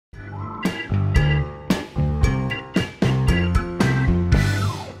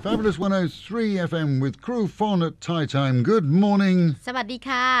Fabulous 103 FM with Crew Fawn at Thai Time. Good morning. สวัสดี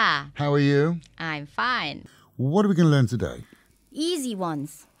ค่ะ How are you? I'm fine. What are we going to learn today? Easy ones.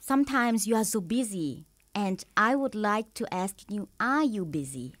 Sometimes you are so busy. And I would like to ask you, are you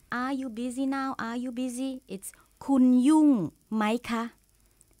busy? Are you busy now? Are you busy? It's คุณยุ่งไหมคะ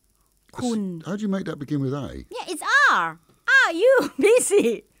คุณ How do you make that begin with A? Yeah, it's are. Are you busy?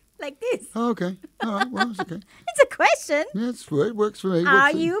 Like this. Oh, okay. All right, well, that's okay. It's a question. Yeah, it works for me.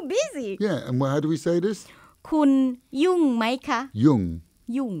 Are you busy? Yeah, and how do we say this? คุณยุ่งไหมคะ Jung,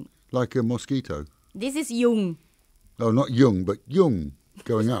 ยุ่ง like a mosquito. This is ยุง Oh, not young, but jung,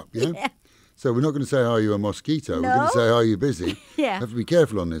 going up, yeah? Yeah. So we're not going to say, are you a mosquito? We're No. going to say, are you busy? Yeah. Have to be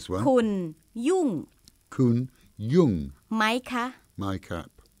careful on this one. คุณยุ่ง Kun jung, ไหมคะ my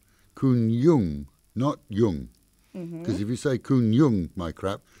cap. Kun jung, not jung. Because if you say kun jung, my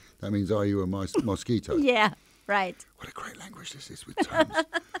crap, that means are you a mosquito? Yeah, right. What a great language this is with terms.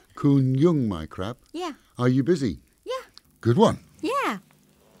 Kun jung, my crap. Yeah. Are you busy? Yeah. Good one. Yeah.